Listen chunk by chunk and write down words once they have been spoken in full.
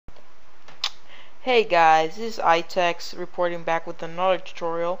Hey guys, this is iTex reporting back with another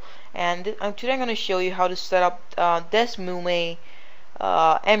tutorial, and today I'm going to show you how to set up Desmume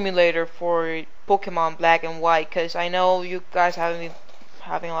emulator for Pokemon Black and White, because I know you guys have been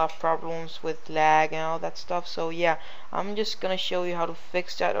having a lot of problems with lag and all that stuff. So yeah, I'm just gonna show you how to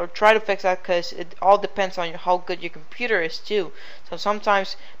fix that, or try to fix that, because it all depends on how good your computer is too. So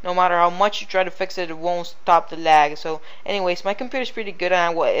sometimes no matter how much you try to fix it, it won't stop the lag. So anyways, my computer's pretty good,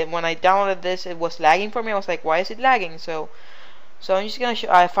 and when I downloaded this, it was lagging for me. I was like, why is it lagging? So I'm just gonna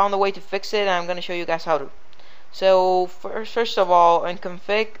I found a way to fix it, and I'm gonna show you guys how to. So first of all, in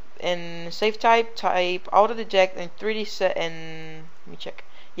config, in save type auto detect, and 3D set, and let me check.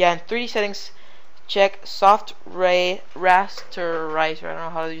 Yeah, in 3D settings, check soft rasterizer. I don't know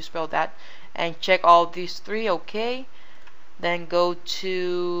how you spell that, and check all these three. Okay, then go to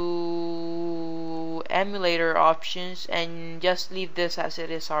emulator options and just leave this as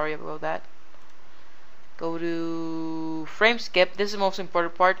it is. Sorry about that. Go to frame skip. This is the most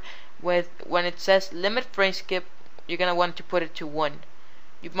important part. When it says limit frame skip, you're gonna want to put it to 1.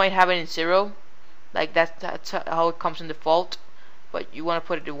 You might have it in 0, like that's how it comes in default, but you want to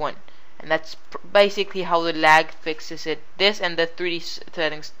put it to 1, and that's basically how the lag fixes it. This and the 3D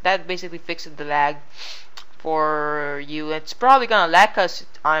settings, that basically fixes the lag for you. It's probably gonna lag because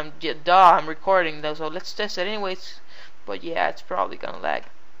I'm recording though, so let's test it anyways. But yeah, it's probably gonna lag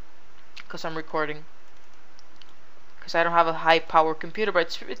because I'm recording, because I don't have a high power computer,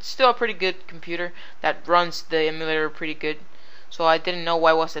 but it's still a pretty good computer that runs the emulator pretty good. So I didn't know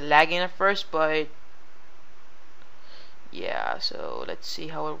why was it lagging at first, but yeah, so let's see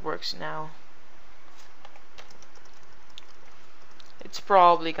how it works now. It's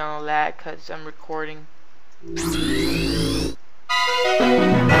probably gonna lag because I'm recording.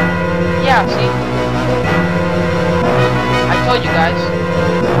 Yeah, see? I told you guys,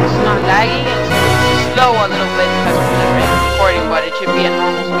 it's not lagging, it's slow a little bit because I'm recording, but it should be a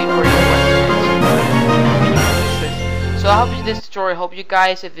normal speed for you. So I hope this tutorial helped you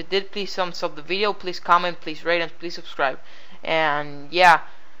guys. If it did, please thumbs up the video, please comment, please rate, and please subscribe. And yeah,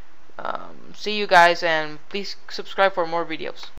 see you guys, and please subscribe for more videos.